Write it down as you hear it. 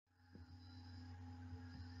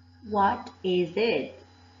What is it?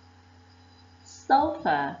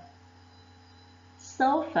 Sofa.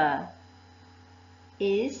 Sofa.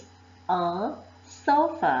 Is a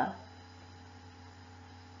sofa.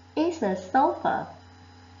 Is a sofa.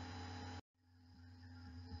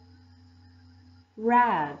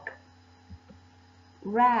 Rag.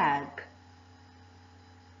 Rag.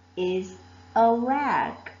 Is a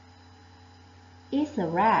rag. Is a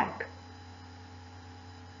rag.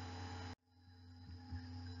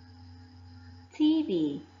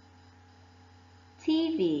 TV.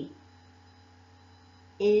 TV.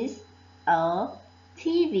 Is a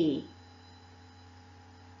TV.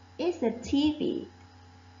 Is a TV.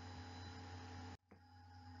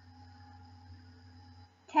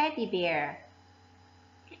 Teddy bear.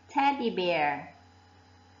 Teddy bear.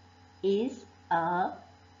 Is a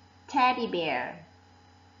teddy bear.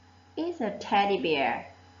 Is a teddy bear.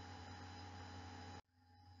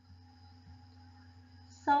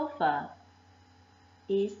 Sofa.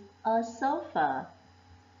 Is a sofa.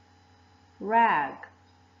 Rag.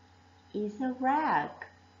 Is a rag.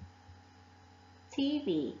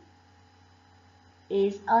 TV.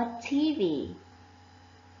 Is a TV.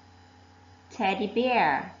 Teddy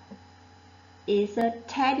bear. Is a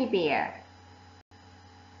teddy bear.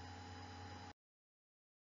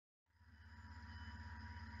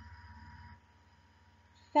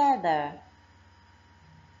 Feather.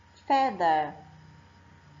 Feather.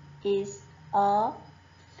 Is a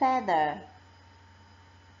feather.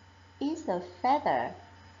 Is a feather.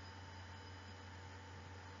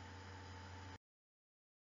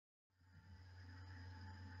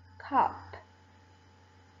 Cup.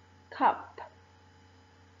 Cup.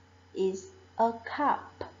 Is a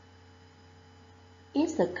cup.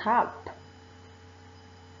 Is a cup.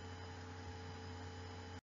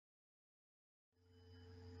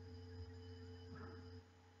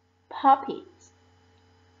 Puppet.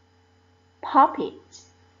 Puppet.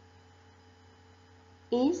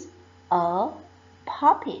 Is a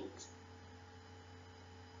puppet.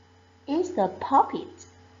 Is a puppet.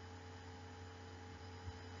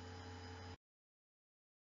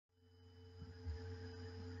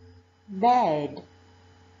 Bed.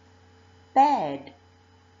 Bed.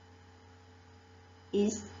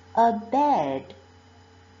 Is a bed.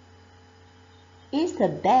 Is a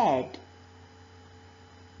bed.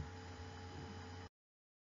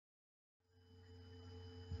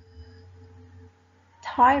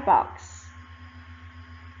 Toy box.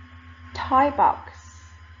 Toy box.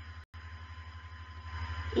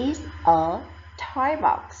 Is a toy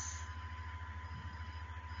box.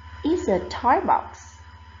 Is a toy box.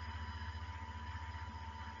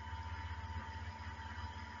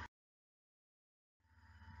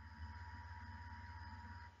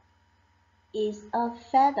 Is a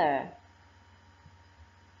feather.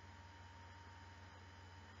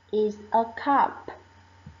 Is a cup.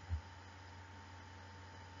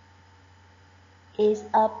 Is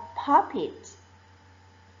a puppet.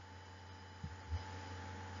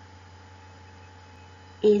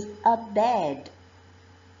 Is a bed.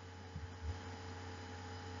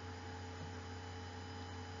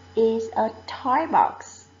 Is a toy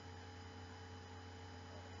box.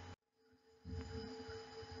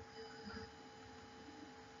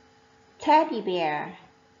 Teddy bear.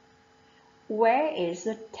 Where is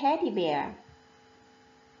the teddy bear?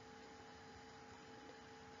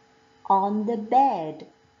 On the bed.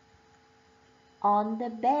 On the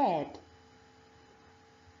bed.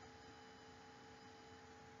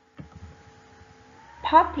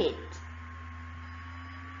 Puppet.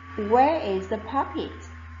 Where is the puppet?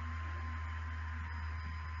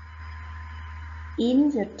 In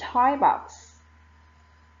the toy box.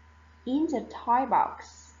 In the toy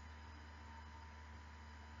box.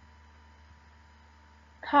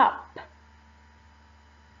 Cup.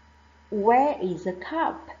 Where is the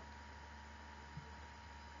cup?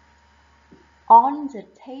 On the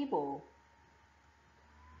table.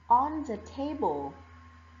 On the table.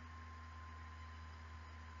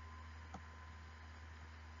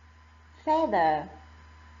 Feather.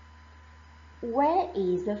 Where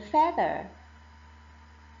is the feather?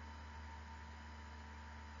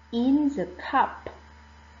 In the cup.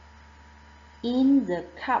 In the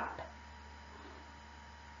cup.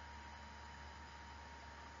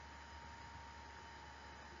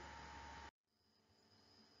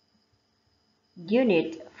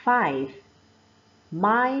 Unit 5.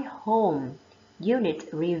 My Home. Unit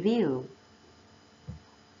Review.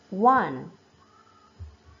 1.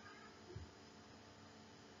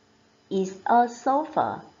 Is a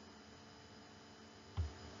sofa.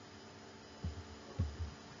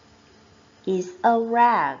 Is a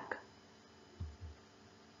rag.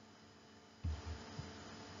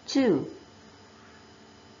 2.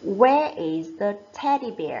 Where is the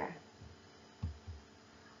teddy bear?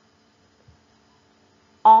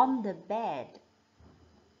 On the bed.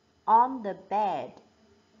 On the bed.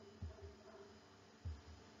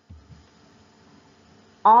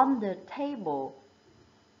 On the table.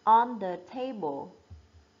 On the table.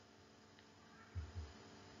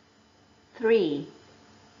 3.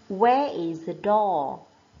 Where is the doll?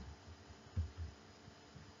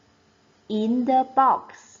 In the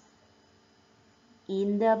box.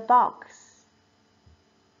 In the box.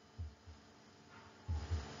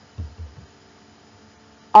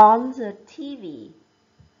 On the TV.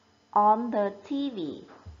 On the TV.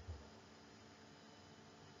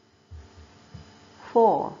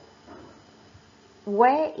 4.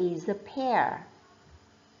 Where is the pear?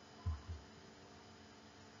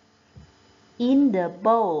 In the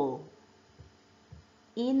bowl.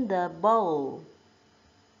 In the bowl.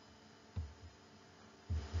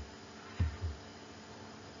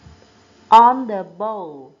 On the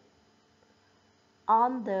bowl.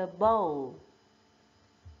 On the bowl.